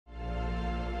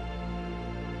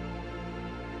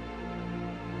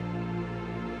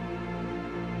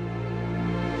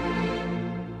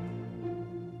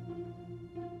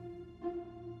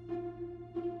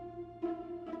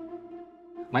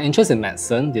My interest in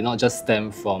medicine did not just stem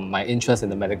from my interest in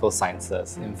the medical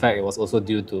sciences. In fact, it was also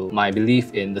due to my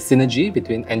belief in the synergy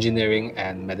between engineering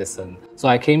and medicine. So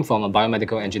I came from a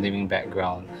biomedical engineering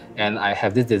background, and I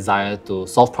have this desire to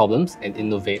solve problems and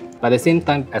innovate. But at the same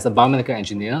time, as a biomedical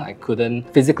engineer, I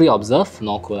couldn't physically observe,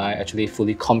 nor could I actually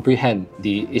fully comprehend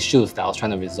the issues that I was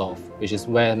trying to resolve, which is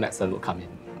where medicine would come in.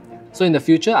 So in the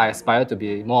future, I aspire to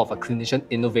be more of a clinician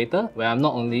innovator, where I'm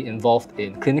not only involved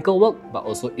in clinical work, but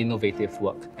also innovative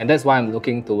work. And that's why I'm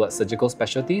looking towards surgical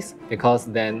specialties, because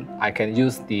then I can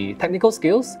use the technical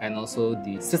skills and also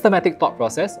the systematic thought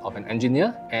process of an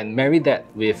engineer and marry that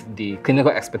with the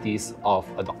clinical expertise of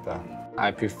a doctor. I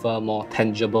prefer more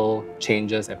tangible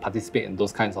changes and participate in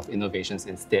those kinds of innovations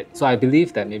instead. So I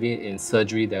believe that maybe in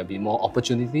surgery there'll be more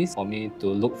opportunities for me to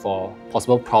look for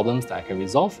possible problems that I can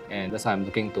resolve, and that's why I'm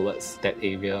looking towards that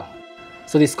area.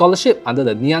 So the scholarship under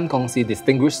the Ngee Kongsi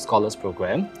Distinguished Scholars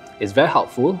Program is very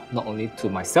helpful not only to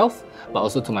myself but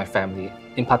also to my family.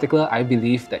 In particular, I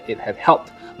believe that it had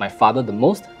helped my father the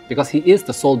most because he is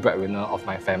the sole breadwinner of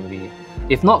my family.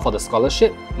 If not for the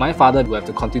scholarship, my father would have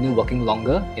to continue working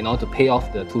longer in order to pay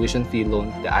off the tuition fee loan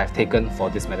that I have taken for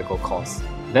this medical course.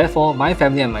 Therefore, my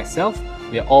family and myself,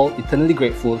 we are all eternally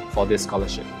grateful for this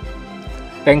scholarship.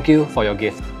 Thank you for your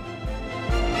gift.